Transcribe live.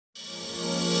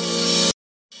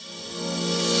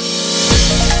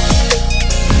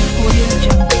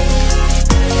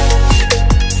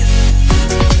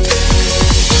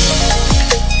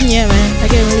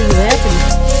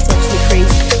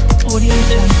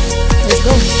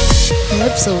go. New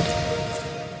episode.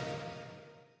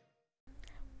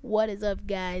 What is up,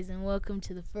 guys, and welcome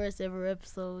to the first ever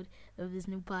episode of this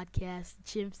new podcast,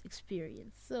 CHIMPZ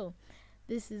Experience. So,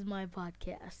 this is my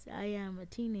podcast. I am a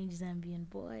teenage Zambian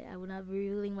boy. I will not be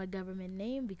revealing my government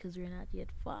name because we're not yet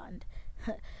fond.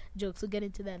 Jokes, we'll get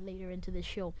into that later into the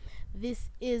show. This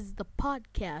is the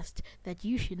podcast that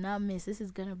you should not miss. This is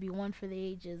going to be one for the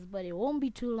ages, but it won't be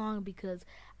too long because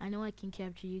I know I can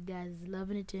capture you guys'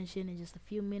 love and attention in just a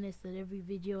few minutes of every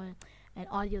video and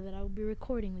audio that I will be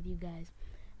recording with you guys.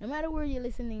 No matter where you're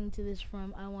listening to this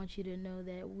from, I want you to know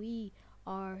that we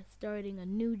are starting a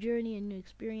new journey, a new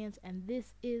experience, and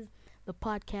this is the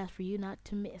podcast for you not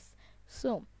to miss.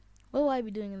 So, what will I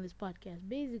be doing in this podcast?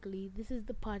 Basically, this is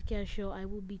the podcast show. I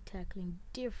will be tackling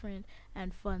different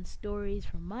and fun stories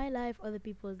from my life, other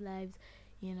people's lives,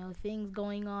 things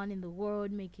going on in the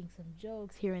world, making some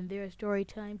jokes here and there, story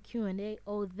time, Q&A,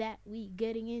 that we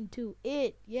getting into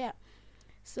it, yeah.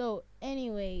 So,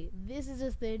 anyway, this is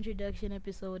just the introduction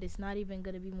episode. It's not even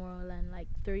going to be more than like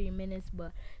 30 minutes,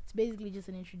 but it's basically just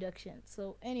an introduction.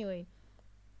 So, anyway,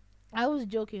 I was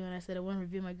joking when I said I won't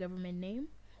reveal my government name.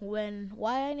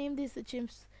 Why I named this the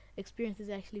CHIMPZ Experience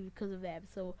is actually because of that.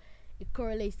 So, it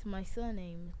correlates to my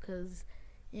surname because,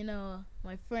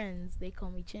 my friends, they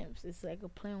call me Chimps. It's like a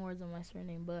play on words on my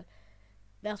surname, but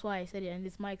that's why I said it, and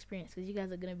it's my experience because you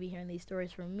guys are going to be hearing these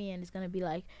stories from me, and it's going to be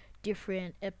like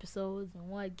different episodes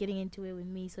and getting into it with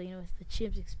me. So, it's the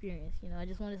CHIMPZ Experience. I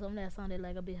just wanted something that sounded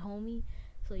like a bit homey,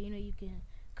 so, you can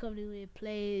come to it,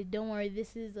 play. Don't worry,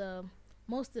 this is,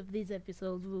 most of these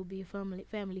episodes will be family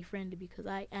friendly because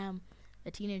I am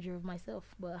a teenager of myself,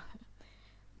 but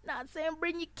not saying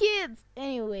bring your kids.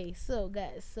 Anyway, so,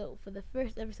 guys, for the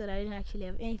first episode, I didn't actually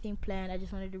have anything planned. I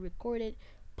just wanted to record it,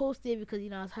 post it because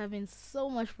I was having so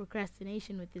much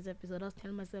procrastination with this episode. I was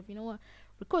telling myself, what,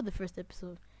 record the first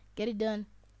episode, get it done,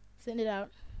 send it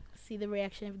out, see the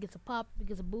reaction. If it gets a pop, if it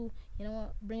gets a boo,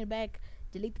 what, bring it back,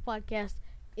 delete the podcast.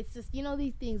 It's just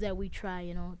these things that we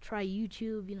try. Try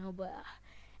YouTube, but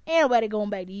ain't nobody going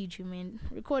back to YouTube, man.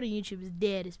 Recording YouTube is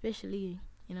dead, especially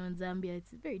in Zambia.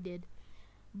 It's very dead.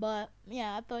 But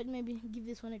yeah, I thought maybe give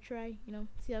this one a try,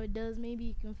 see how it does. Maybe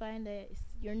you can find that it's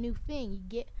your new thing you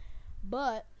get.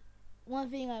 But one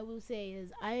thing I will say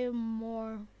is I am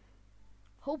more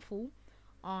hopeful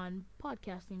on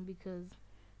podcasting because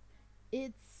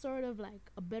it's sort of like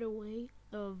a better way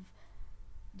of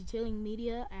detailing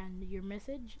media and your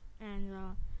message, and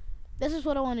that's just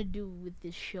what I want to do with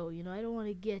this show. I don't want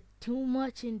to get too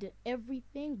much into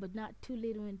everything but not too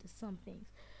little into some things.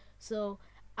 So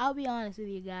I'll be honest with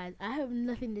you guys, I have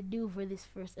nothing to do for this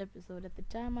first episode. At the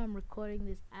time I'm recording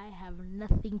this, I have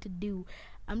nothing to do.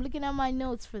 I'm looking at my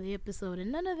notes for the episode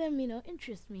and none of them,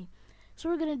 interest me. So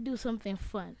we're going to do something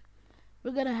fun.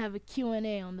 We're going to have a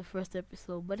Q&A on the first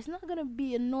episode, but it's not going to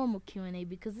be a normal Q&A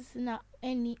because this is not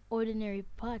any ordinary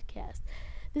podcast.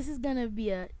 This is going to be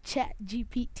a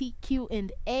ChatGPT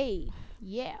Q&A.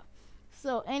 Yeah.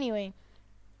 So anyway,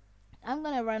 I'm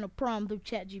going to run a prompt through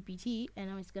ChatGPT, and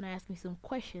it's going to ask me some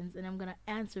questions, and I'm going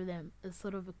to answer them as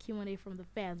sort of a Q&A from the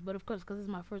fans. But, of course, because this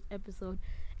is my first episode,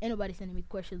 ain't nobody sending me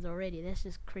questions already. That's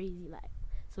just crazy,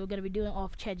 So we're going to be doing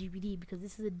off ChatGPT because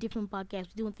this is a different podcast.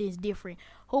 We're doing things different.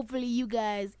 Hopefully, you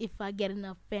guys, if I get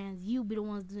enough fans, you'll be the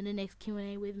ones doing the next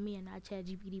Q&A with me and not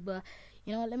ChatGPT. But,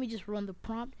 let me just run the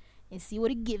prompt and see what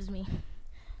it gives me.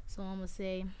 So I'm going to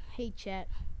say, hey, chat,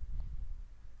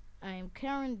 I am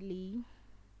currently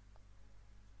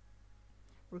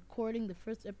recording the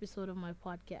first episode of my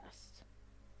podcast.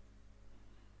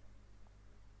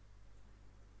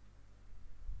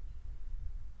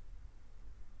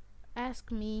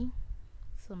 Ask me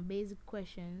some basic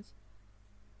questions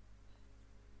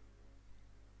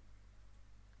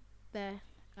that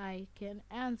I can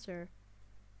answer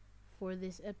for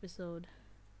this episode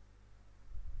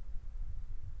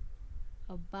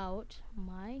about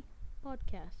my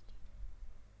podcast.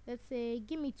 Let's say,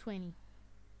 give me 20.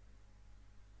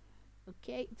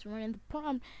 Okay, it's running the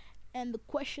prompt and the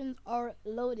questions are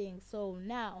loading. So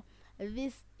now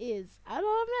this is, I'm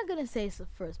not gonna say it's the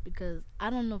first because I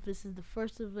don't know if this is the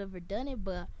first I've ever done it,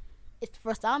 but it's the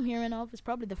first I'm hearing of. It's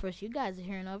probably the first you guys are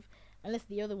hearing of, unless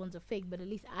the other ones are fake, but at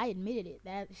least I admitted it.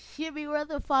 That should be worth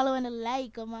a follow and a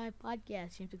like on my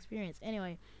podcast, CHIMPZ Experience.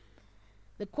 Anyway,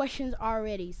 the questions are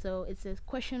ready. So it says,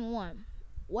 question 1,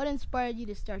 what inspired you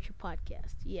to start your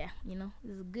podcast? Yeah,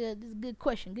 this is a good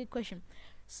question. Good question.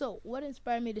 So, what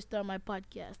inspired me to start my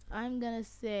podcast? I'm gonna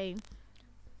say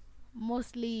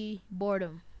mostly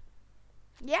boredom.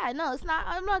 Yeah, no, it's not.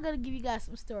 I'm not gonna give you guys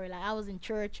some story. Like, I was in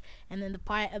church, and then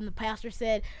the pastor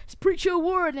said, "Preach your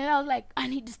word," and I was like, "I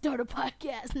need to start a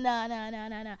podcast." Nah.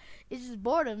 It's just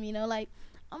boredom, Like,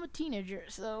 I'm a teenager,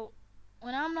 so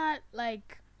when I'm not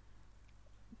like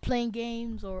playing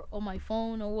games or on my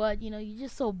phone or what, you're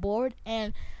just so bored.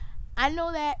 And I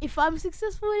know that if I'm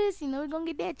successful with this, we're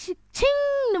gonna get that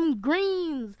ching them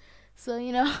greens. So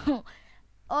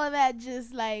all that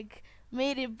just like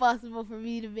made it possible for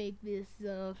me to make this.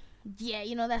 So yeah,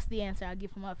 that's the answer I'll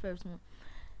give for my first one.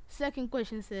 Second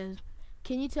question says,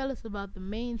 can you tell us about the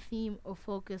main theme or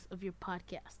focus of your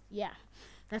podcast? Yeah,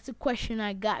 that's a question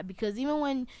I got, because even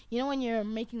when you're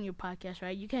making your podcast,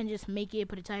 right, you can't just make it,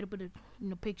 put a title, put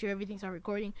a picture, everything, start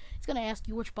recording. It's gonna ask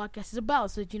you which podcast is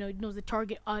about, so that it knows the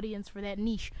target audience for that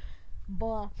niche.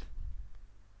 But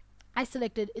I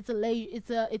selected it's a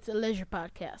leisure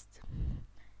podcast.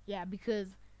 Yeah,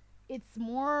 because it's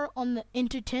more on the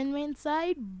entertainment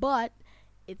side, but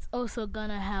it's also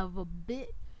gonna have a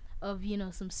bit of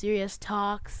some serious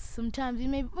talks. Sometimes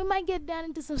we might get down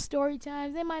into some story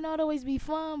times. They might not always be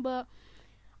fun, but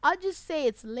I'll just say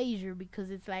it's leisure because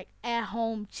it's like at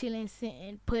home, chilling,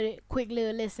 sitting, put it quick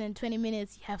little listen, 20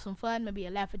 minutes, you have some fun, maybe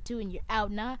a laugh or two, and you're out.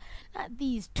 Not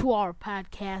these 2-hour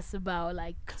podcasts about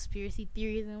like conspiracy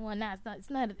theories and whatnot.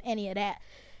 It's not any of that.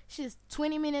 It's just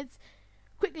 20 minutes,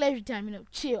 quick leisure time,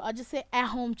 chill. I'll just say at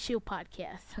home chill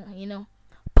podcast,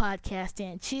 podcast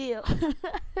and chill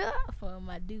for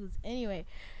my dudes. Anyway,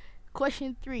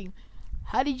 question 3.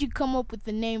 How did you come up with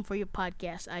the name for your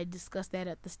podcast? I discussed that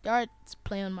at the start. It's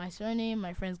play on my surname.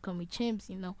 My friends call me CHIMPZ.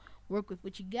 Work with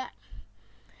what you got.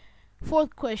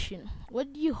 Fourth question.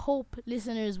 What do you hope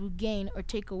listeners will gain or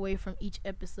take away from each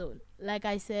episode? Like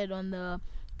I said on the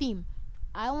theme,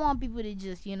 I want people to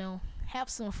just, have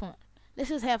some fun. Let's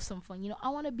just have some fun. I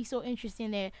want to be so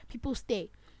interesting that people stay.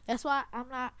 That's why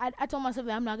I told myself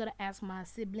that I'm not going to ask my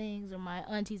siblings or my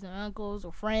aunties and uncles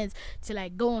or friends to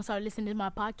like go and start listening to my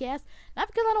podcast. Not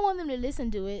because I don't want them to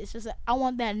listen to it. It's just that I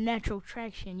want that natural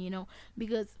traction,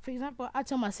 because, for example, I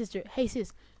tell my sister, hey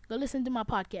sis, go listen to my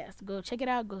podcast. Go check it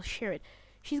out. Go share it.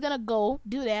 She's going to go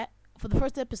do that for the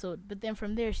first episode. But then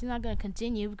from there, she's not going to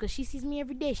continue because she sees me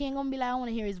every day. She ain't going to be like, I want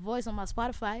to hear his voice on my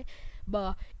Spotify.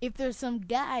 But if there's some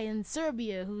guy in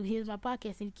Serbia who hears my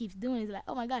podcast and he keeps doing it, he's like,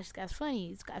 oh my gosh, this guy's funny.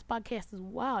 This guy's podcast is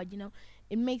wild,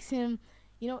 It makes him,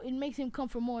 it makes him come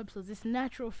for more episodes. It's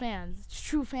natural fans. It's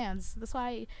true fans. That's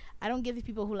why I don't get these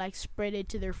people who like spread it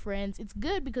to their friends. It's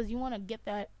good because you want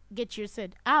to get your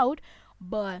set out,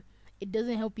 but it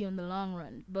doesn't help you in the long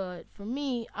run. But for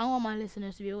me, I want my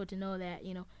listeners to be able to know that,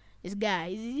 this guy,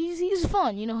 he's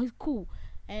fun, he's cool.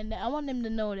 And I want them to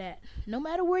know that no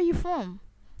matter where you're from,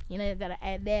 you gotta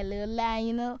add that little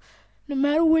line, no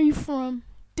matter where you're from,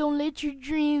 don't let your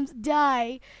dreams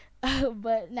die.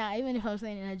 But even if I'm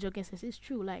saying it in a joking sense, it's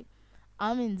true. Like,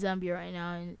 I'm in Zambia right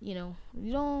now, and,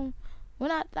 we're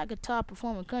not like a top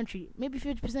performing country. Maybe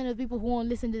 50% of the people who won't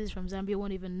listen to this from Zambia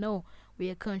won't even know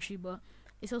we're a country, but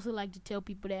it's also like to tell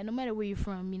people that no matter where you're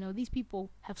from, these people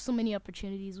have so many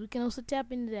opportunities. We can also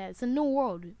tap into that. It's a new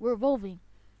world. We're evolving.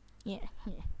 Yeah.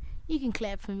 You can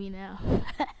clap for me now.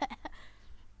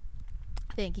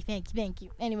 Thank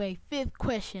you. Anyway, 5th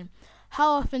question.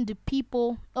 How often do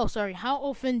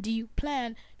you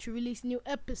plan to release new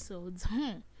episodes?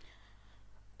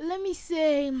 Let me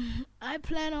say, I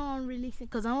plan on releasing,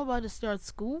 because I'm about to start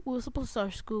school. We were supposed to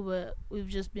start school, but we've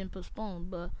just been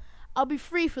postponed. But I'll be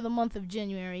free for the month of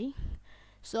January.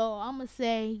 So I'm going to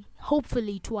say,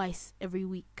 hopefully twice every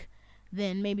week.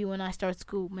 Then maybe when I start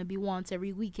school, maybe once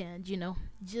every weekend,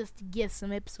 just to get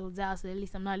some episodes out, so at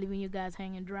least I'm not leaving you guys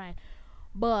hanging dry.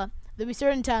 But there'll be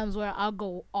certain times where I'll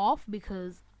go off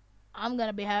because I'm going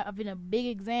to be having a big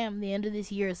exam the end of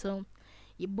this year. So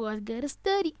your boys got to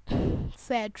study.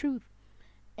 Sad truth.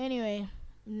 Anyway,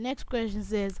 next question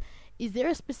says, is there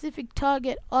a specific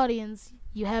target audience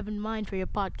you have in mind for your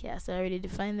podcast? I already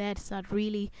defined that. It's not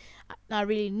really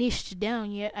niched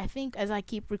down yet. I think as I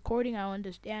keep recording, I'll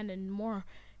understand and more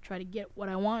try to get what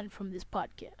I want from this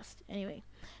podcast. Anyway,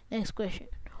 next question.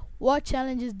 What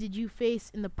challenges did you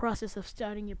face in the process of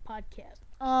starting your podcast?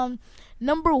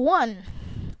 Number 1,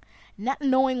 not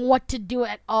knowing what to do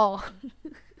at all.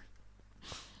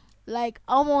 Like,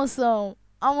 I'm on some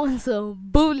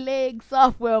bootleg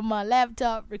software on my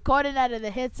laptop, recording out of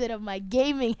the headset of my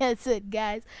gaming headset,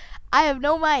 guys. I have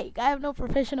no mic. I have no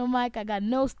professional mic. I got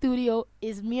no studio.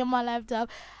 It's me on my laptop.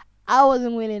 I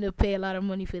wasn't willing to pay a lot of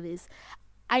money for this.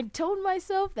 I told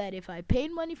myself that if I paid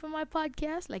money for my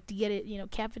podcast, like to get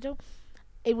it, capital,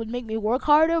 it would make me work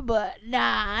harder. But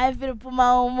I'm finna put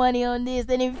my own money on this,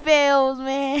 and it fails,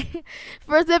 man.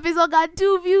 First episode got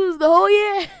 2 views the whole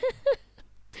year.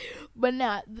 But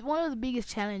now, one of the biggest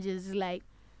challenges is like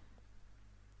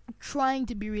trying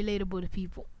to be relatable to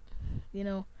people. You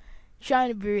know, trying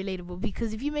to be relatable,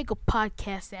 because if you make a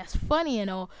podcast that's funny and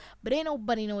all, but ain't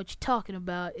nobody know what you're talking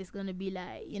about, it's gonna be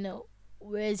like,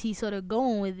 where is he sort of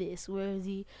going with this? Where is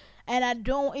he? And I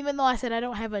don't, even though I said I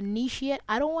don't have a niche yet,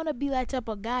 I don't want to be that type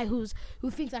of guy who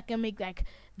thinks I can make like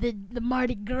the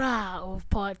Mardi Gras of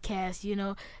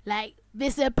podcasts, like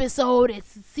this episode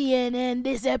it's CNN,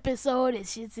 this episode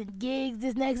it's Shits and Gigs,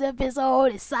 this next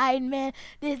episode is Sidemen,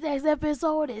 this next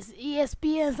episode is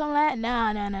ESPN, something like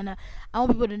that. Nah. I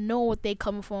want people to know what they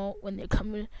coming from when they're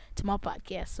coming to my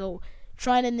podcast. So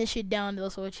trying to niche it down is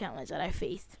also a challenge that I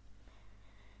faced.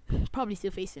 Probably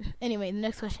still facing. Anyway, the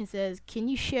next question says, can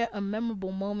you share a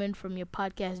memorable moment from your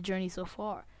podcast journey so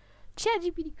far?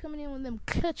 ChatGPT coming in with them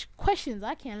clutch questions.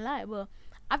 I can't lie, but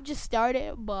I've just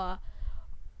started. But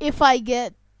if I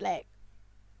get like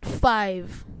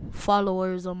 5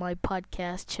 followers on my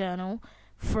podcast channel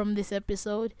from this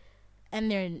episode,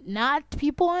 and they're not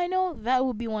people I know, that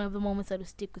would be one of the moments that will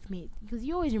stick with me, because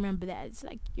you always remember that. It's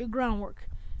like your groundwork.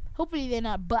 Hopefully they're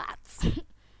not bots.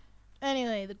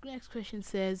 Anyway, the next question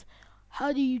says,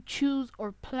 how do you choose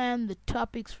or plan the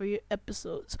topics for your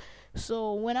episodes?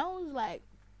 So when I was like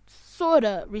sort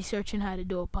of researching how to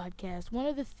do a podcast, one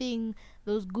of the things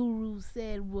those gurus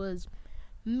said was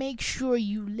make sure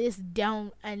you list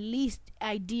down at least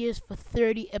ideas for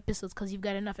 30 episodes, because you've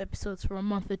got enough episodes for a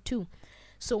month or 2.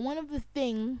 So one of the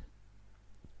things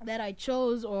that I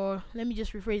chose, or let me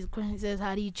just rephrase the question, it says,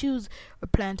 how do you choose or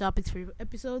plan topics for your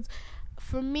episodes?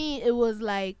 For me, it was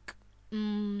like,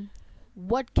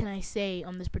 what can I say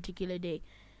on this particular day?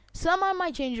 Some I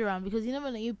might change around, because you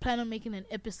never know. You plan on making an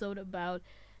episode about,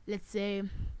 let's say,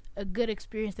 a good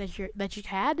experience that you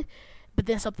had, but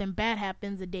then something bad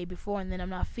happens the day before, and then I'm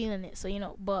not feeling it.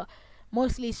 So but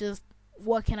mostly it's just,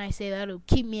 what can I say that'll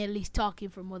keep me at least talking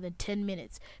for more than 10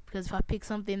 minutes? Because if I pick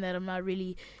something that I'm not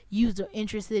really used or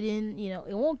interested in,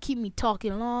 it won't keep me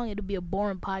talking long. It'll be a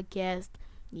boring podcast.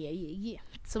 Yeah.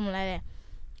 Something like that.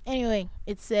 Anyway,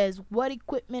 it says, what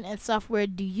equipment and software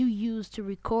do you use to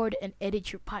record and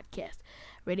edit your podcast?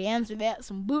 Ready to answer that?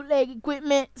 Some bootleg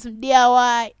equipment, some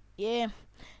DIY. Yeah.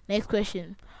 Next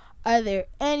question. Are there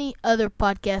any other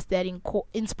podcasts that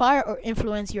inspire or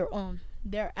influence your own?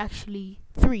 There are actually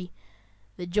 3.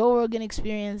 The Joe Rogan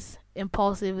Experience,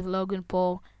 Impulsive with Logan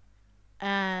Paul,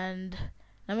 and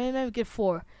I may make it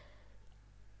 4.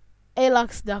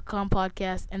 Alox.com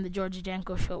podcast and the George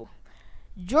Janko Show.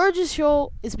 George's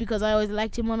show is because I always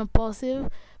liked him on Impulsive,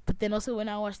 but then also when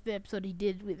I watched the episode he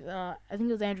did with, I think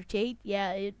it was Andrew Tate,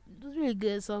 yeah, it was really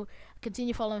good, so I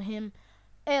continue following him.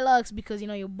 Alex, because,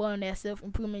 you're born on that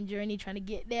self-improvement journey, trying to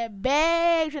get that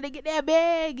bag,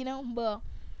 but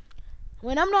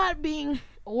when I'm not being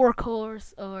a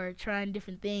workhorse or trying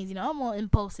different things, I'm more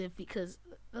impulsive, because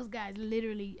those guys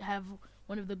literally have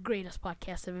one of the greatest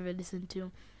podcasts I've ever listened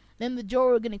to. Then the Joe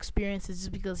Rogan Experience is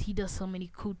just because he does so many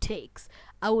cool takes.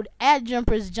 I would add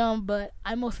Jumpers Jump, but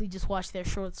I mostly just watch their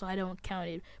shorts, so I don't count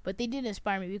it. But they did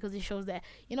inspire me, because it shows that,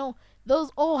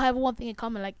 those all have one thing in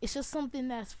common. Like, it's just something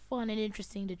that's fun and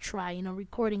interesting to try,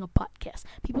 recording a podcast.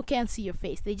 People can't see your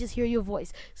face. They just hear your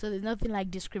voice. So there's nothing like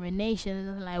discrimination.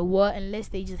 There's nothing like what, unless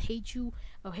they just hate you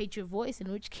or hate your voice,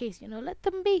 in which case, let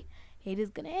them be. Haters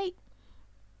gonna hate.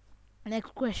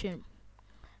 Next question.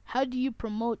 How do you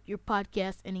promote your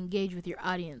podcast and engage with your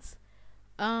audience?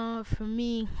 For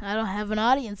me, I don't have an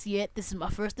audience yet. This is my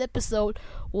first episode.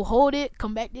 We'll hold it.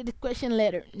 Come back to the question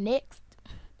later. Next.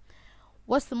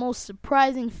 What's the most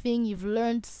surprising thing you've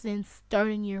learned since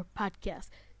starting your podcast?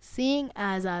 Seeing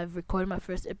as I've recorded my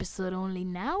first episode only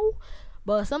now,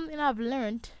 but something I've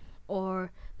learned,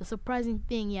 or the surprising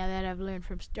thing, that I've learned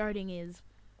from starting is,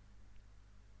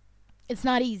 it's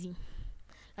not easy.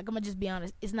 Like, I'm gonna just be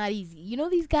honest, it's not easy.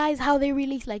 These guys, how they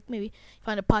release, like, maybe you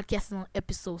find a podcast on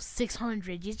episode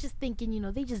 600. You're just thinking,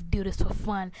 they just do this for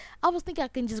fun. I was thinking I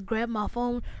can just grab my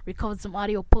phone, record some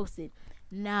audio, post it.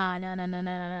 Nah.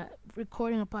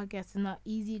 Recording a podcast is not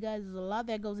easy, guys. There's a lot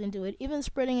that goes into it. Even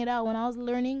spreading it out, when I was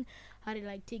learning how to,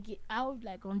 like, take it out,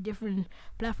 like, on different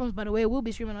platforms. By the way, we'll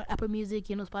be streaming on Apple Music,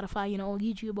 Spotify, on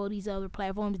YouTube, all these other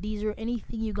platforms. These are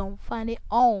anything you're gonna find it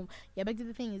on. Yeah, back to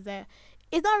the thing is that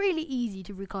it's not really easy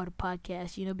to record a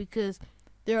podcast, because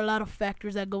there are a lot of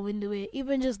factors that go into it.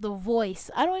 Even just the voice.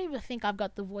 I don't even think I've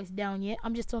got the voice down yet.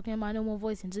 I'm just talking my normal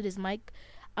voice into this mic.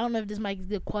 I don't know if this mic is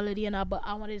good quality or not, but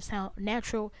I want it to sound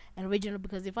natural and original,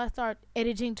 because if I start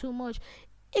editing too much,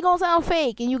 it gonna sound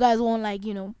fake, and you guys won't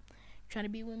trying to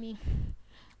be with me.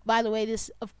 By the way,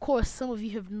 this, of course, some of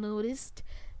you have noticed,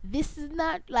 this is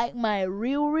not like my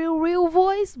real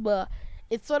voice, but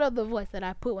it's sort of the voice that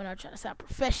I put when I'm trying to sound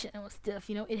professional and stuff.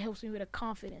 It helps me with the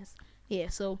confidence. Yeah,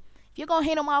 so if you're gonna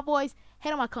hate on my voice,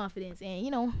 hate on my confidence,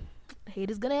 and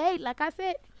haters gonna hate, like I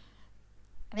said.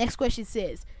 Next question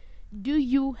says, do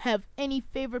you have any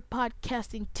favorite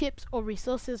podcasting tips or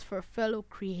resources for fellow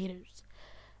creators?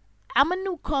 I'm a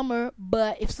newcomer,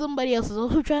 but if somebody else is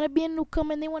also trying to be a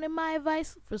newcomer and they wanted my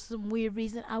advice for some weird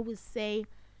reason, I would say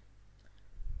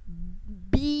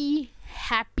be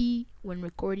happy when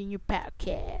recording your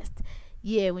podcast.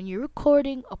 Yeah, when you're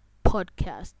recording a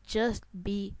podcast, just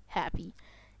be happy.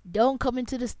 Don't come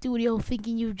into the studio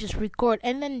thinking you just record,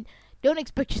 and then don't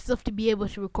expect yourself to be able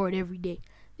to record every day.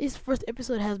 This first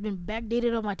episode has been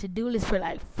backdated on my to-do list for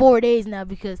like 4 days now,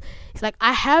 because it's like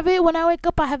I have it when I wake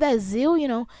up. I have that zeal,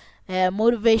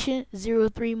 motivation,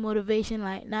 03 motivation.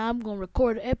 Like, now I'm going to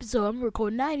record an episode. I'm going to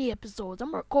record 90 episodes.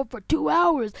 I'm going to record for 2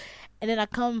 hours. And then I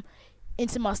come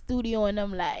into my studio and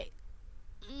I'm like,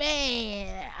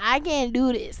 man, I can't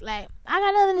do this. Like, I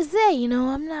got nothing to say,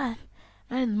 I'm not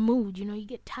in the mood, you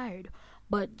get tired.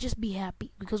 But just be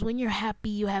happy, because when you're happy,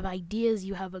 you have ideas,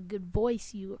 you have a good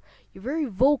voice, you're very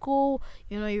vocal,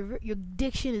 your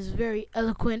diction is very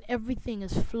eloquent, everything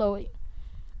is flowing.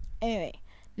 Anyway,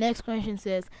 next question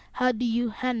says, how do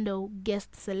you handle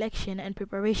guest selection and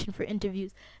preparation for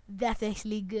interviews? That's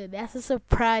actually good. That's a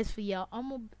surprise for y'all.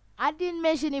 I didn't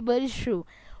mention it, but it's true.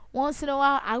 Once in a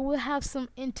while, I will have some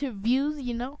interviews,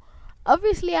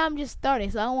 Obviously, I'm just starting,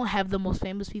 so I won't have the most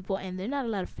famous people, and there are not a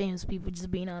lot of famous people,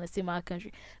 just being honest, in my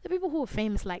country. The people who are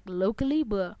famous, like, locally,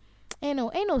 but ain't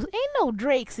no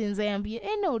Drakes in Zambia.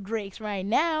 Ain't no Drakes right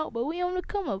now, but we on the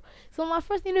come up. So my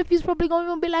first interview's probably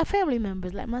gonna be like family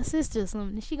members, like my sister or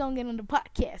something. She gonna get on the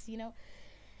podcast,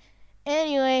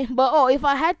 Anyway, but if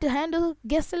I had to handle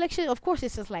guest selection, of course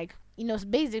it's just like, it's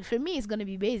basic. For me, it's gonna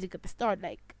be basic at the start,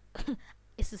 like...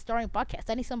 It's a starting podcast.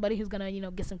 I need somebody who's gonna,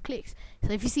 get some clicks.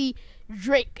 So if you see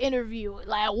Drake interview,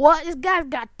 like, what? This guy's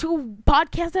got 2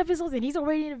 podcast episodes and he's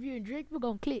already interviewing Drake, we're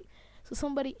gonna click. So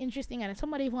somebody interesting and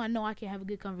somebody who I know I can have a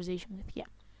good conversation with. Yeah.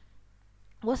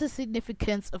 What's the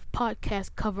significance of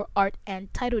podcast cover art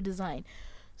and title design?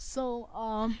 So,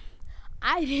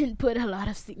 I didn't put a lot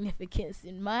of significance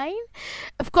in mine.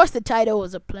 Of course, the title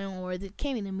was a play on words. It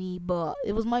came into me, but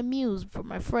it was my muse for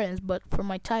my friends. But for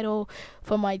my title,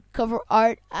 for my cover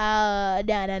art, I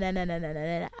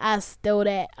stole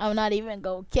that. I'm not even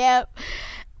gonna cap.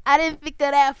 I didn't think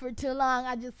of that for too long.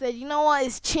 I just said, you know what?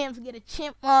 It's chimps. Get a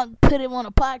chipmunk, put it on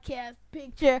a podcast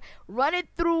picture, run it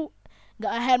through.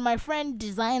 I had my friend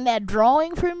design that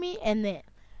drawing for me, and then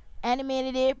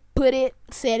animated it, put it,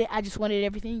 said it. I just wanted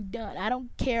everything done. I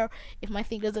don't care if my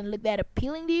thing doesn't look that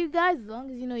appealing to you guys, as long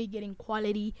as you're getting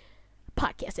quality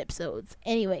podcast episodes.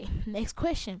 Anyway, next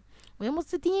question. We're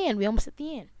almost at the end. I'm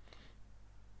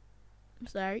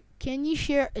sorry. Can you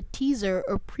share a teaser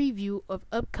or preview of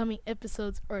upcoming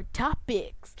episodes or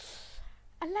topics?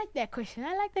 I like that question.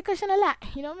 I like that question a lot.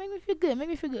 Make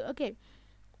me feel good. Okay.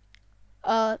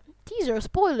 Teaser or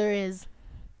spoiler is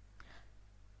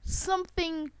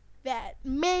something that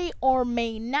may or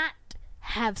may not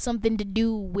have something to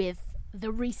do with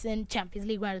the recent Champions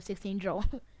League round of 16 draw.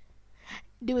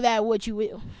 Do that what you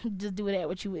will. Just do that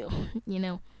what you will,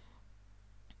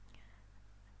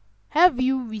 Have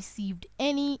you received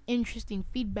any interesting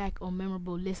feedback or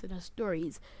memorable listener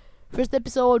stories? First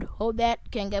episode, hold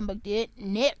that, can't get back to it.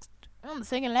 Next, on the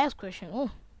second last question. Oh,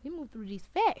 we moved through these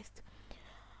fast.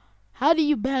 How do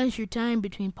you balance your time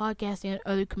between podcasting and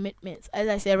other commitments? As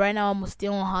I said, right now I'm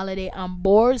still on holiday. I'm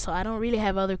bored, so I don't really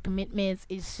have other commitments.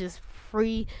 It's just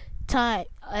free time.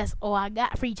 That's all I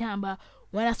got, free time. But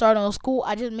when I started on school,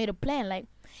 I just made a plan. Like,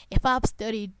 if I've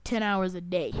studied 10 hours a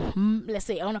day, let's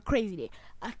say on a crazy day,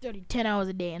 I studied 10 hours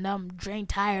a day and I'm drained,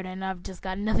 tired, and I've just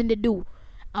got nothing to do,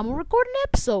 I'm going to record an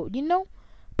episode,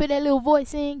 Put that little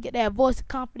voice in, get that voice of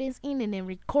confidence in, and then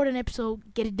record an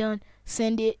episode, get it done,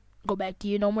 send it, go back to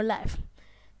your normal life.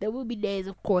 There will be days,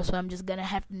 of course, where I'm just going to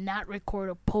have to not record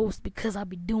a post because I'll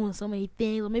be doing so many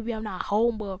things, or maybe I'm not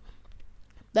home, but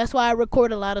that's why I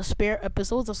record a lot of spare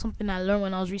episodes. That's something I learned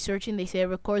when I was researching. They say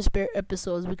record spare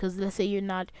episodes because let's say you're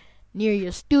not near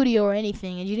your studio or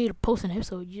anything and you need to post an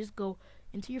episode. You just go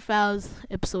into your files,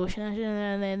 episode,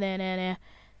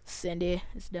 send it,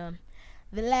 it's done.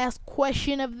 The last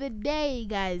question of the day,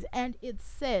 guys, and it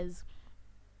says,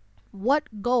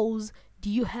 what goals do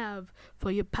you have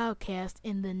for your podcast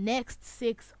in the next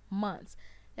 6 months?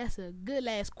 That's a good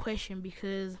last question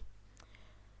because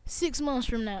 6 months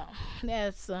from now,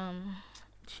 that's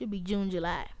should be June,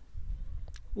 July.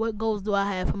 What goals do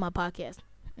I have for my podcast?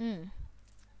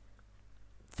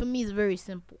 For me, it's very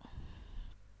simple.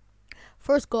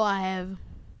 First goal I have,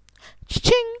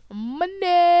 Ching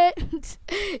money.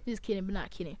 Just kidding, but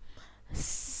not kidding.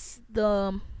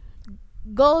 The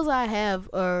goals I have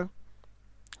are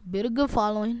build a good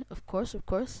following, of course.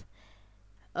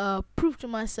 Prove to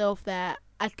myself that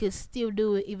I could still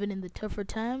do it even in the tougher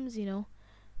times.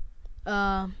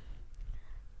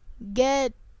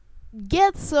 Get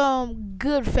some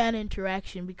good fan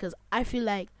interaction, because I feel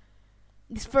like,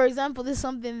 for example, this is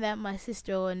something that my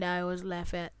sister and I always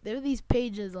laugh at. There are these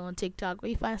pages on TikTok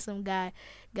where you find some guy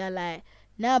got like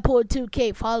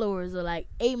 9.2k followers or like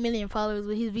 8 million followers,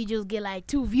 where his videos get like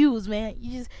 2 views, man.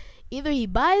 You just, either he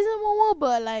buys them or what,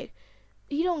 but like,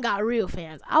 he don't got real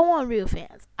fans. I want real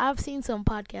fans. I've seen some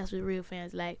podcasts with real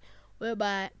fans, like,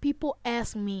 whereby people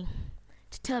ask me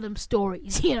to tell them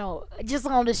stories, just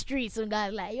on the street. Some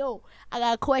guys like, yo, I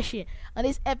got a question on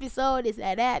this episode, it's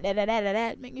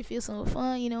that, make me feel some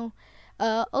fun,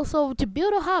 also to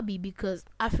build a hobby, because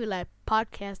I feel like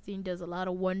podcasting does a lot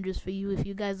of wonders for you. If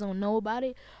you guys don't know about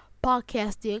it,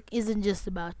 podcasting isn't just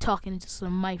about talking into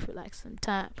some mic for like some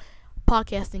time.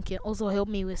 Podcasting can also help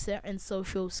me with certain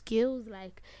social skills,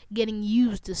 like getting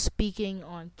used to speaking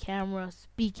on camera,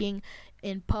 speaking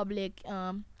in public.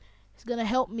 It's gonna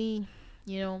help me.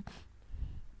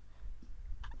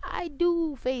 I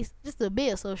do face just a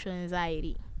bit of social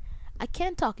anxiety. I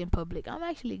can talk in public. I'm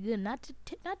actually good. Not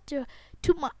to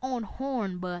toot my own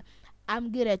horn, but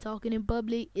I'm good at talking in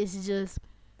public. It's just,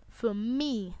 for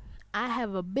me, I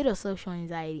have a bit of social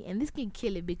anxiety, and this can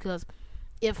kill it, because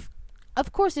if my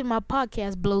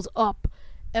podcast blows up,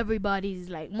 everybody's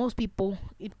like, most people,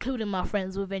 including my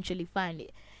friends, will eventually find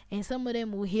it. And some of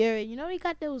them will hear it. You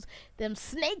got them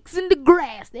snakes in the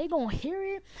grass. They gonna hear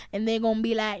it, and they gonna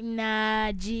be like,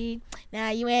 nah, G, nah,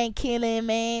 you ain't killing,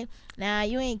 man. Nah,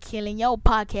 you ain't killing. Your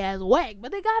podcast whack.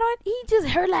 But they got on. He just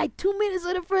heard like 2 minutes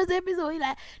of the first episode. He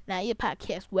like, nah, your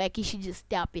podcast whack. You should just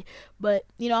stop it. But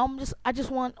I just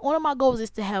want, one of my goals is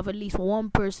to have at least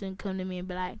one person come to me and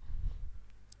be like,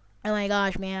 oh my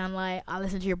gosh, man, like, I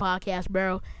listen to your podcast,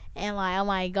 bro. And like, oh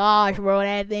my gosh, bro,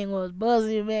 that thing was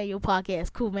buzzing, man. Your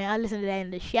podcast cool, man. I listened to that in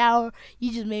the shower.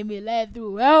 You just made me laugh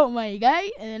throughout, my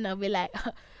guy. And then I'll be like,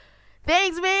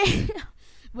 thanks, man.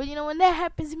 But when that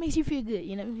happens, it makes you feel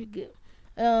good.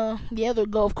 The other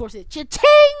goal, of course, is cha-ching.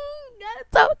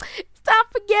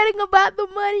 Stop forgetting about the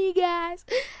money, guys.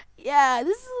 Yeah,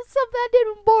 this is something I did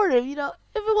with boredom.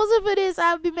 If it wasn't for this,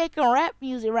 I'd be making rap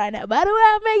music right now. By the way,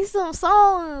 I make some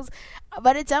songs.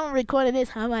 By the time I'm recording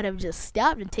this, I might have just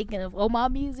stopped and taken all my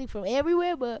music from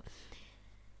everywhere. But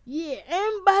yeah,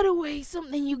 and by the way,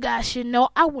 something you guys should know,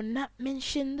 I will not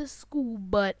mention the school,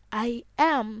 but I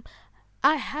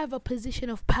have a position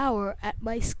of power at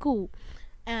my school.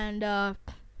 And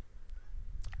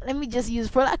let me just use,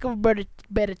 for lack of a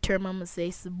better term, I'm going to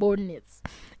say subordinates.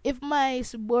 If my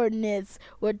subordinates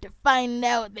were to find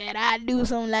out that I do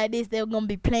something like this, they're going to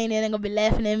be playing it. They're going to be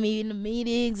laughing at me in the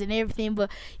meetings and everything. But,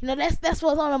 that's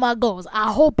what's one of my goals.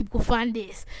 I hope people find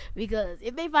this. Because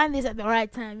if they find this at the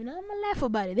right time, I'm going to laugh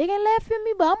about it. They can laugh at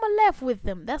me, but I'm going to laugh with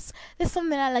them. That's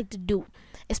something I like to do.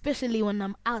 Especially when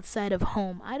I'm outside of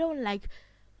home. I don't like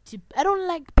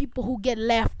people who get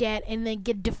laughed at and then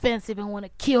get defensive and want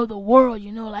to kill the world,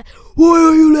 like, why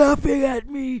are you laughing at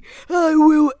me? I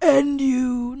will end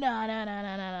you.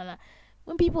 Nah.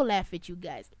 When people laugh at you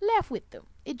guys, laugh with them.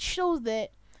 It shows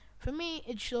that, for me,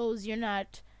 it shows you're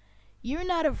not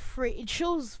afraid. It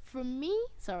shows, for me,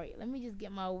 sorry, let me just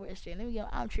get my words straight.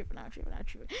 I'm tripping.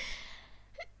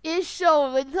 It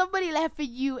shows when somebody laughs at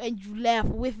you and you laugh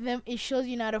with them, it shows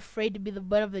you're not afraid to be the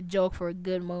butt of the joke for a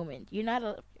good moment. You're not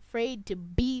afraid to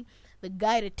be the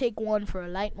guy to take one for a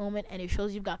light moment, and it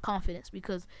shows you've got confidence.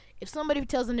 Because if somebody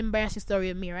tells an embarrassing story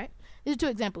of me, right? These are 2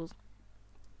 examples.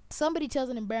 Somebody tells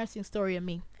an embarrassing story of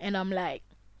me, and I'm like,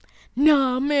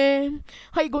 nah, man,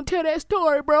 how you gonna tell that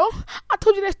story, bro? I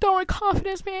told you that story in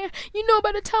confidence, man.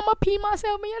 By the time I pee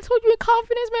myself, man, I told you in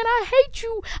confidence, man, I hate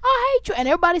you. And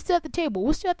everybody's still at the table.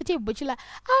 We're still at the table, but you're like,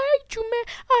 I hate you, man.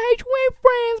 I hate you. We ain't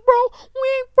friends, bro. We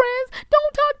ain't friends.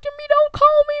 Don't talk to me. Don't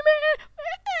call me, man.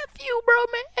 F you, bro,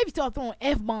 man. If you start throwing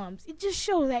F-bombs, it just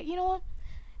shows that, what?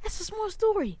 That's a small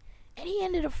story. And he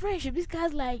ended a friendship. This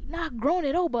guy's like not grown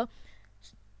at all. But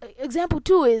example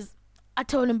 2 is, I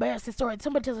told an embarrassing story.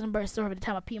 Somebody tells an embarrassing story at the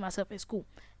time I peed myself at school.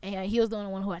 And he was the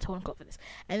only one who I told him confidence.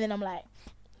 And then I'm like,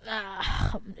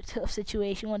 I'm in a tough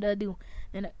situation. What do I do?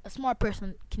 Then a smart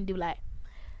person can do like,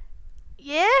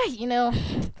 yeah,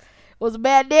 it was a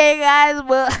bad day, guys,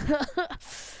 but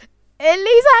at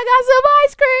least I got some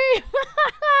ice cream.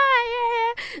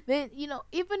 Yeah. Then,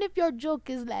 even if your joke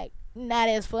is like not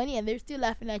as funny, and they're still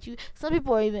laughing at you. Some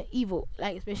people are even evil,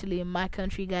 like especially in my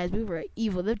country, guys. People are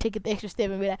evil. They'll take it the extra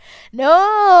step and be like,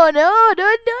 "No, no,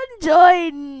 don't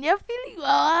join. You're feeling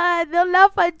odd." They'll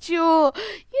laugh at you.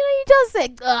 You just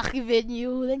say, "Ugh, even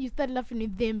you." Then you start laughing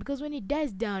at them because when it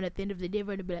dies down at the end of the day,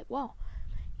 everyone will be like, "Wow,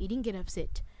 he didn't get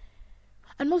upset."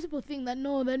 And most people think that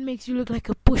no, that makes you look like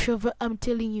a pushover. I'm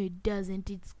telling you, it doesn't.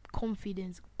 It's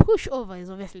confidence. Pushover is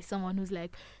obviously someone who's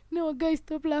like, "No, guys,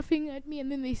 stop laughing at me,"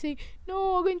 and then they say,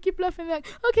 "No, I'm going to keep laughing." Like,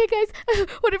 "Okay, guys,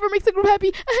 whatever makes the group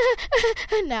happy."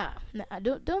 Nah,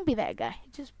 don't be that guy.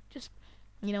 Just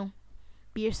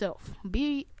be yourself.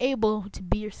 Be able to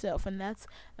be yourself, and that's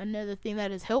another thing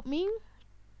that has helped me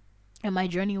in my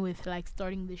journey with like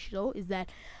starting this show is that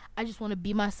I just want to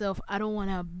be myself. I don't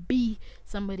want to be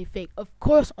somebody fake. Of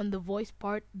course, on the voice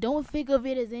part, don't think of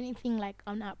it as anything like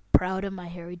I'm not proud of my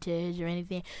heritage or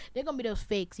anything. They're going to be those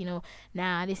fakes,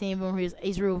 Nah, this ain't even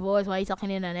his real voice. Why he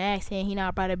talking in an accent? He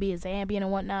not proud to be a Zambian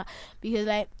and whatnot. Because,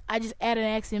 like, I just add an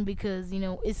accent because,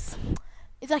 it's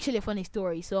actually a funny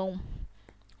story. So,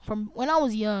 from when I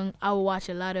was young, I would watch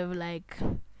a lot of, like,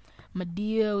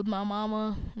 Madea with my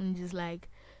mama and just, like,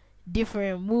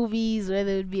 different movies,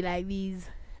 whether it would be, like, these...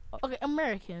 Okay,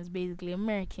 Americans,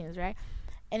 right?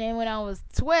 And then when I was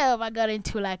 12, I got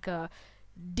into like a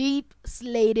deep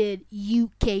slated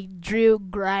UK drill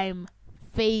grime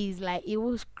phase. Like, it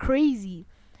was crazy.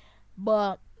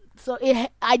 But so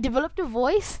I developed a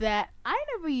voice that I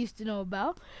never used to know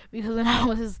about, because when I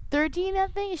was 13, I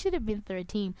think it should have been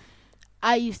 13,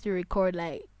 I used to record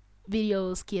like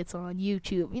video skits on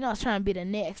YouTube. I was trying to be the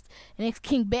next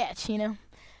King Batch, the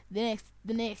next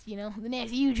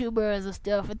YouTubers and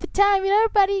stuff. At the time,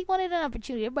 everybody wanted an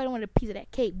opportunity. Everybody wanted a piece of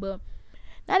that cake, but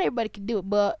not everybody could do it.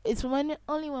 But it's only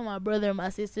when my brother and my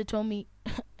sister told me,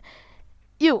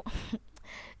 "You,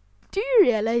 do you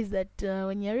realize that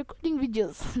when you're recording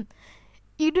videos,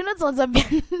 you do not sound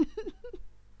Zambian?" And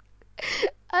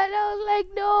I was like,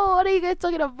 "No, what are you guys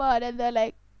talking about?" And they're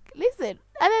like, "Listen."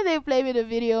 And then they play me the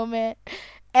video, man.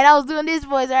 And I was doing this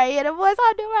voice right here, the voice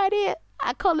I do right here.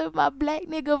 I call it my black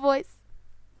nigga voice.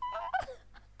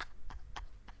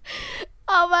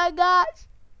 Oh my gosh.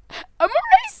 I'm a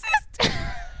racist.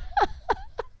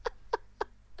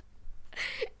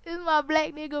 It's my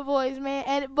black nigga voice,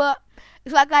 man. But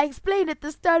it's like I explained at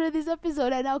the start of this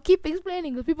episode, and I'll keep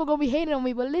explaining because people gonna be hating on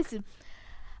me. But listen,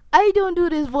 I don't do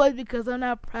this voice because I'm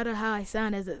not proud of how I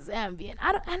sound as a Zambian.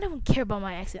 I don't care about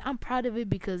my accent. I'm proud of it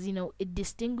because, it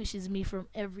distinguishes me from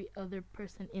every other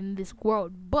person in this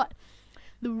world. But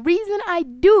the reason I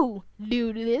do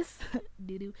this,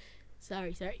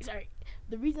 sorry.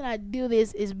 The reason I do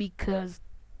this is because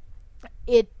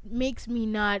it makes me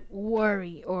not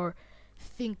worry or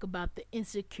think about the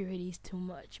insecurities too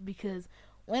much. Because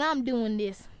when I'm doing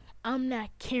this, I'm not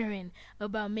caring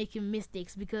about making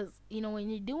mistakes, because, when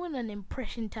you're doing an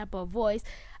impression type of voice,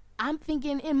 I'm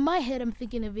thinking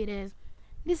of it as,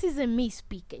 this isn't me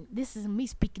speaking. This is me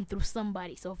speaking through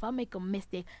somebody. So if I make a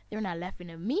mistake, they're not laughing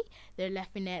at me. They're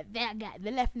laughing at that guy.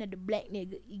 They're laughing at the black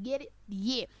nigga. You get it?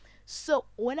 Yeah. So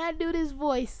when I do this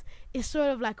voice, it's sort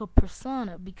of like a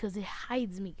persona because it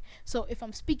hides me. So if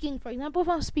I'm speaking, for example, if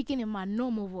I'm speaking in my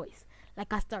normal voice,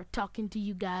 like I start talking to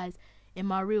you guys in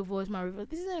my real voice,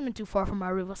 this isn't even too far from my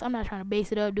real voice. I'm not trying to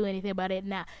base it up, do anything about it.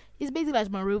 Nah, it's basically like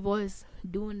my real voice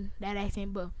doing that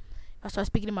accent, but I start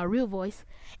speaking in my real voice,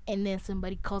 and then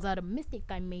somebody calls out a mistake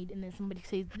I made, and then somebody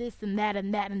says this and that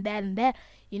and that and that and that,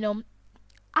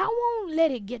 I won't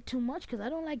let it get too much because I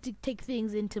don't like to take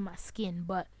things into my skin.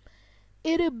 But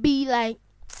it'll be like,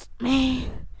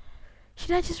 man,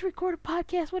 should I just record a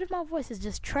podcast? What if my voice is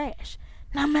just trash?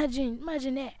 Now imagine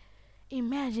that.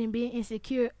 Imagine being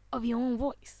insecure of your own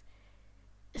voice.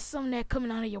 It's something that's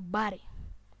coming out of your body.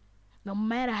 No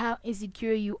matter how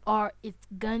insecure you are, it's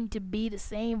going to be the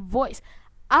same voice.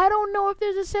 I don't know if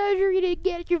there's a surgery to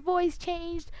get your voice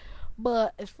changed,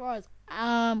 but as far as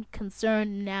I'm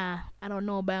concerned, nah, I don't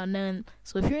know about none.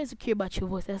 So if you're insecure about your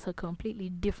voice, that's a completely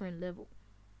different level.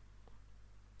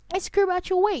 Insecure about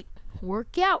your weight,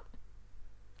 work out.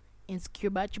 Insecure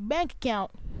about your bank account,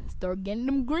 start getting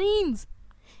them greens.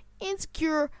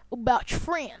 Insecure about your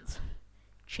friends,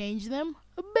 change them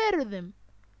or better them.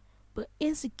 But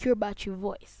insecure about your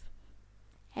voice,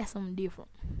 that's something different.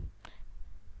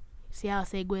 See how I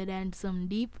segue that into something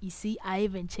deep? You see, I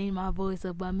even changed my voice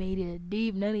up. I made it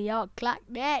deep. None of y'all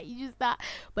clocked that. You just thought.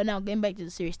 But now getting back to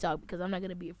the serious talk, because I'm not going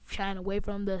to be shying away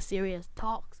from the serious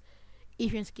talks.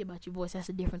 If you're insecure about your voice, that's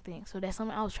a different thing. So that's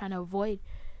something I was trying to avoid.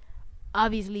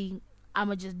 Obviously, I'm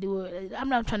going to just do it. I'm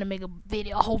not trying to make a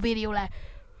whole video like,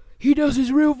 he does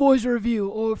his real voice review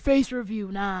or face review.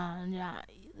 Nah.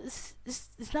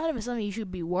 it's not even something you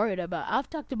should be worried about. I've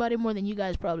talked about it more than you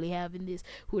guys probably have in this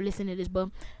who listen to this, but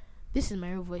this is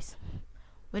my real voice.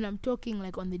 When I'm talking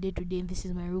like on the day-to-day, this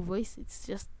is my real voice. It's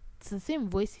the same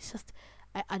voice. It's just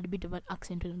I add a bit of an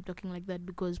accent when I'm talking like that,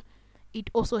 because it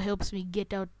also helps me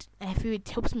get out. I feel it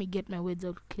helps me get my words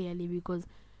out clearly, because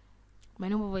my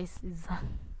normal voice is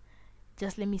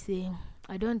just, let me say,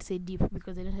 I don't say deep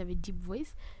because I don't have a deep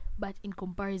voice, but in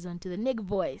comparison to the Nick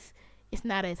voice, it's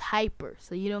not as hyper,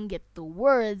 so you don't get the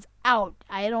words out.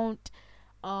 I want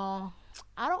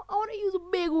to use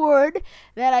a big word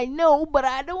that I know, but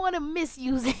I don't want to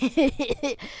misuse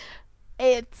it.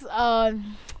 It's I'ma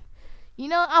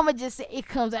just say it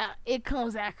comes out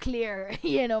clearer.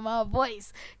 My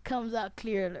voice comes out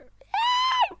clearer.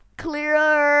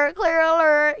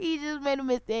 Clearer. He just made a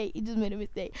mistake.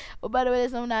 But by the way,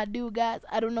 that's something I do, guys.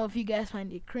 I don't know if you guys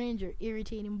find it cringe or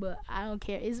irritating, but I don't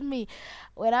care. It's me.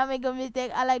 When I make a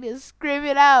mistake, I like to scream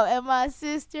it out, and my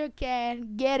sister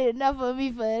can't get enough of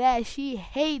me for that. She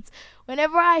hates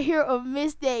whenever I hear a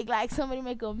mistake, like somebody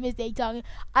make a mistake talking.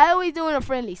 I always do it in a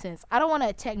friendly sense. I don't want to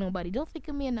attack nobody. Don't think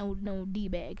of me in no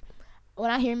D-bag. When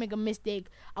I hear him make a mistake,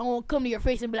 I won't come to your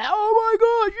face and be like, "Oh my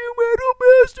God, you made a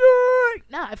mistake."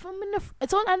 Nah, if I'm in I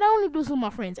only do this with my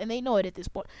friends, and they know it at this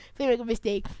point. If they make a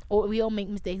mistake, or we all make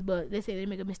mistakes, but let's say they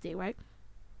make a mistake, right?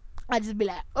 I just be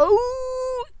like,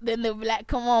 "Oh," then they'll be like,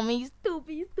 "Come on, man, you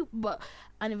stupid." But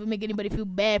I never make anybody feel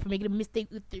bad for making a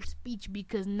mistake with their speech,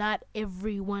 because not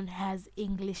everyone has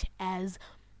English as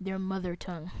their mother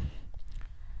tongue.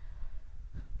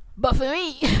 But for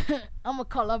me, I'm going to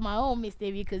call out my own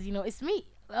mistake, because, it's me.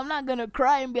 I'm not going to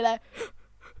cry and be like,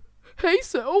 "Hey,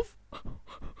 self,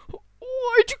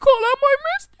 why'd you call out my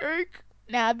mistake?"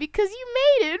 Nah, because you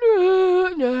made it.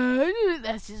 No,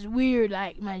 that's just weird.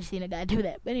 Like, imagine seeing a guy do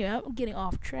that. But anyway, I'm getting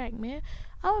off track, man.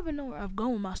 I don't even know where I've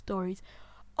gone with my stories.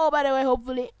 Oh, by the way,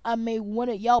 hopefully I made one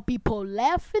of y'all people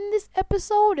laugh in this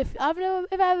episode. If I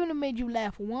haven't made you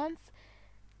laugh once,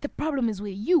 the problem is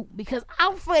with you, because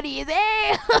I'm funny as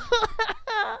hell.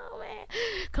 Oh, man.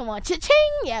 Come on,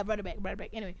 cha-ching. Yeah, brought it back.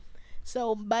 Anyway,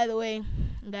 so by the way,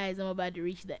 guys, I'm about to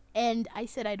reach the end. I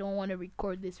said I don't want to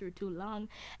record this for too long,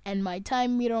 and my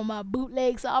time meter on my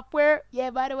bootleg software. Yeah,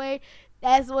 by the way,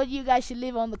 that's what you guys should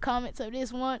leave on the comments of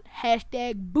this one.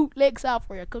 #bootleg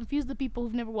software. Confuse the people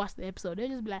who've never watched the episode. They'll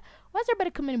just be like, "Why's everybody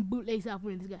coming in bootleg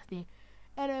software in this guy's thing?"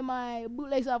 And then my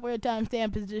bootleg software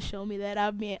timestamp is just showing me that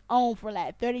I've been on for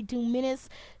like 32 minutes.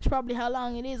 It's probably how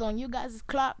long it is on you guys'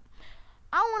 clock.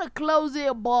 I want to close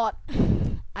it, but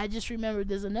I just remembered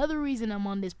there's another reason I'm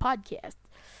on this podcast.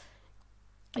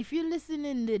 If you're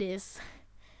listening to this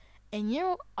and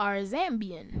you are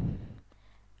Zambian,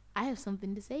 I have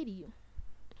something to say to you.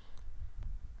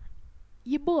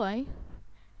 Your boy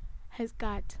has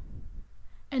got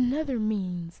another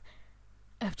means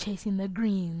of chasing the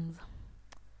greens.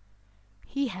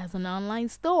 He has an online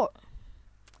store.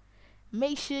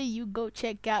 Make sure you go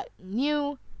check out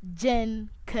New Gen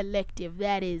Collective.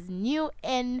 That is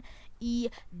NEW_GEN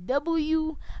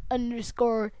 _COLLECTIVE,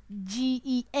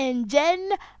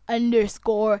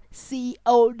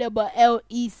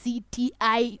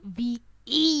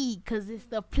 because it's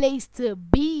the place to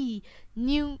be.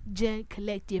 New Gen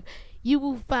Collective. You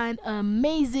will find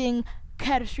amazing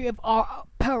category of our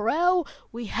apparel.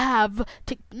 We have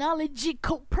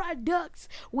technological products.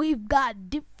 We've got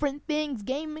different things,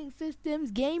 gaming systems,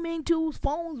 gaming tools,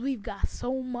 phones. We've got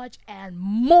so much and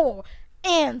more,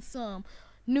 and some.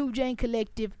 New Gen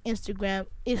Collective Instagram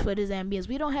is for the Zambians.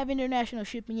 We don't have international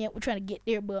shipping yet. We're trying to get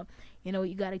there, but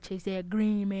you gotta chase that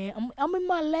green, man. I'm in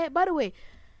my lab. By the way,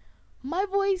 my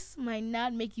voice might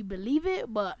not make you believe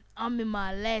it, but I'm in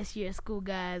my last year of school,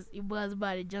 guys. It was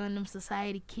about to join them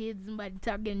society kids and about to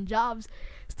start getting jobs.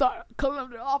 Start coming up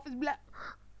to the office, be like,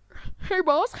 "Hey,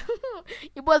 boss,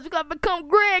 your boss got to become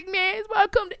Greg, man. It's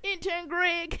about to come to intern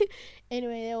Greg."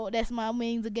 Anyway, that's my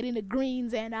means of getting the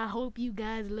greens, and I hope you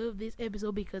guys love this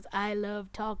episode, because I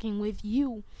love talking with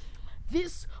you.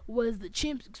 This was the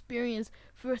CHIMPZ Experience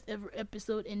first ever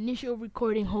episode, initial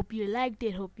recording. Hope you liked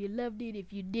it. Hope you loved it.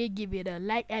 If you did, give it a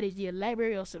like, add it to your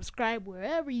library, or subscribe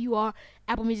wherever you are.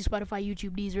 Apple Music, Spotify,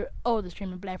 YouTube, Deezer, all the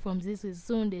streaming platforms. This is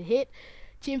soon to hit.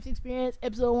 CHIMPZ Experience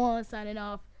episode 1 signing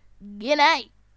off. Good night.